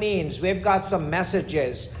every means. We've got some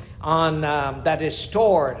messages on that is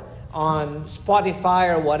stored on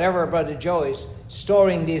Spotify or whatever Brother Joe is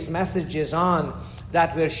storing these messages on,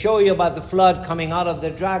 that will show you about the flood coming out of the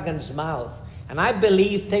dragon's mouth. And I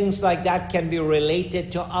believe things like that can be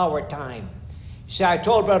related to our time. See, I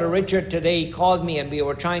told Brother Richard today, he called me and we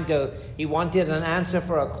were he wanted an answer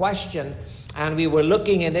for a question. And we were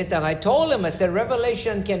looking at it, and I told him, I said,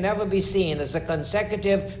 Revelation can never be seen as a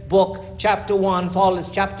consecutive book. Chapter 1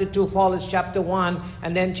 follows chapter 2, follows chapter 1,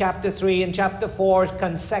 and then chapter 3 and chapter 4 is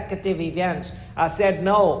consecutive events. I said,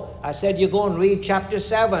 no. I said, you go and read chapter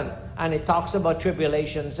 7, and it talks about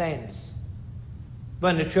tribulation saints,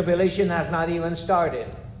 when the tribulation has not even started.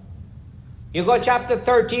 You go chapter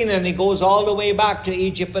 13 and it goes all the way back to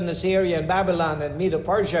Egypt and Assyria and Babylon and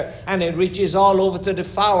Medo-Persia, and it reaches all over to the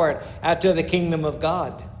forward to the kingdom of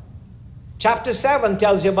God. Chapter 7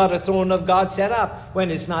 tells you about a throne of God set up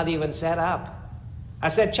when it's not even set up. I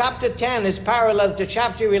said chapter 10 is parallel to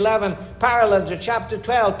chapter 11, parallel to chapter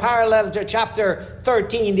 12, parallel to chapter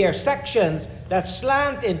 13. They're sections that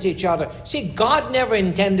slant into each other. See, God never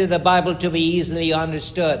intended the Bible to be easily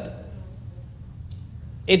understood.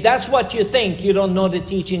 If that's what you think, you don't know the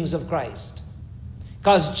teachings of Christ.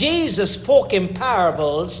 Because Jesus spoke in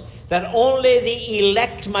parables that only the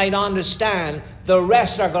elect might understand. The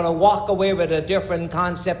rest are going to walk away with a different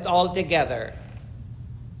concept altogether.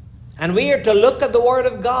 And we are to look at the Word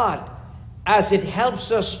of God as it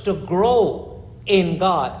helps us to grow in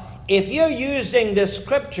God. If you're using the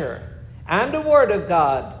Scripture and the Word of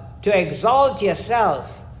God to exalt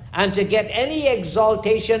yourself and to get any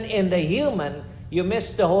exaltation in the human, you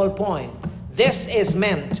missed the whole point. This is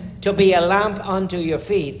meant to be a lamp unto your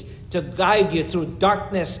feet, to guide you through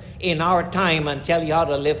darkness in our time and tell you how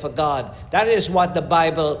to live for God. That is what the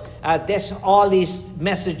Bible, all these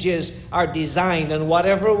messages are designed. And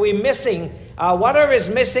whatever we're missing, whatever is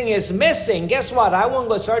missing is missing. Guess what? I won't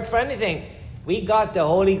go search for anything. We got the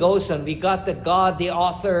Holy Ghost and we got the God, the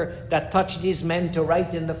author that touched these men to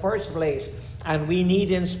write in the first place. And we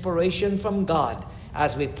need inspiration from God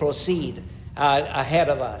as we proceed ahead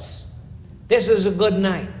of us. This is a good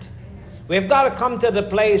night. We've got to come to the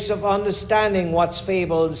place of understanding what's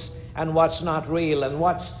fables and what's not real, and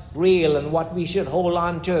what's real and what we should hold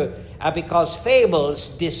on to, because fables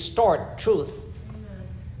distort truth.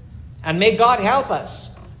 And may God help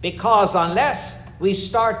us, because unless we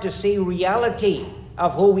start to see reality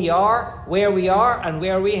of who we are, where we are, and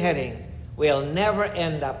where we're heading, we'll never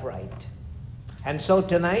end up right. And so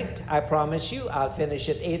tonight, I promise you, I'll finish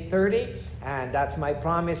at 8:30, and that's my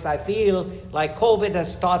promise. I feel like COVID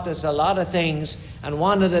has taught us a lot of things, and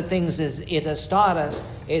one of the things it has taught us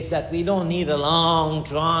is that we don't need a long,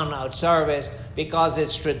 drawn-out service because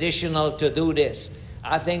it's traditional to do this.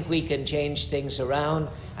 I think we can change things around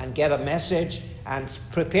and get a message and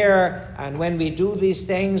prepare, and when we do these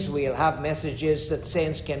things, we'll have messages that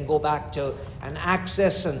saints can go back to and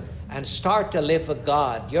access and start to live for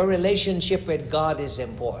God. Your relationship with God is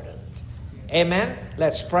important. Amen?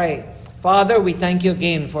 Let's pray. Father, we thank you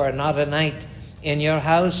again for another night in your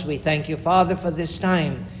house. We thank you, Father, for this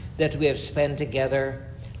time that we have spent together.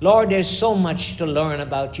 Lord, there's so much to learn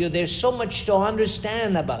about you. There's so much to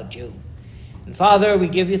understand about you. And Father, we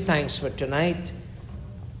give you thanks for tonight,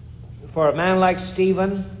 for a man like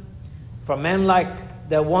Stephen, for men like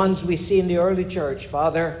the ones we see in the early church,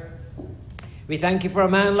 Father. We thank you for a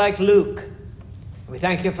man like Luke. We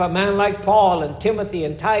thank you for a man like Paul and Timothy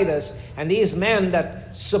and Titus and these men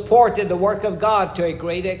that supported the work of God to a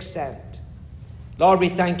great extent. Lord, we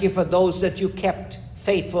thank you for those that you kept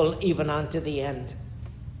faithful even unto the end.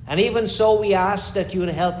 And even so, we ask that you would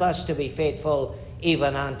help us to be faithful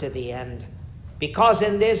even unto the end. Because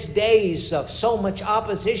in these days of so much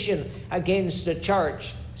opposition against the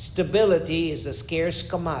church, stability is a scarce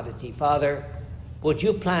commodity. Father, would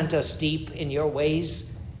you plant us deep in your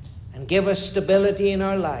ways and give us stability in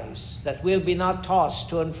our lives, that we'll be not tossed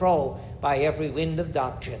to and fro by every wind of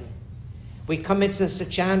doctrine. We commit Sister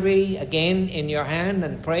Chandri again in your hand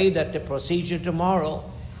and pray that the procedure tomorrow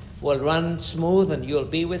will run smooth and you'll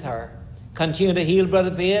be with her. Continue to heal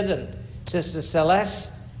Brother Vid and Sister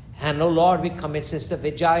Celeste. And, oh Lord, we commit Sister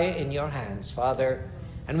Vijaya in your hands, Father.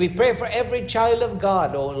 And we pray for every child of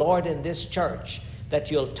God, oh Lord, in this church,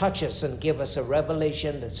 that you'll touch us and give us a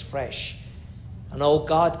revelation that's fresh. And, oh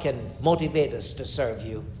God, can motivate us to serve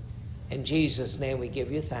you. In Jesus' name we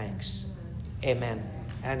give you thanks. Amen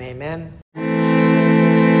and amen.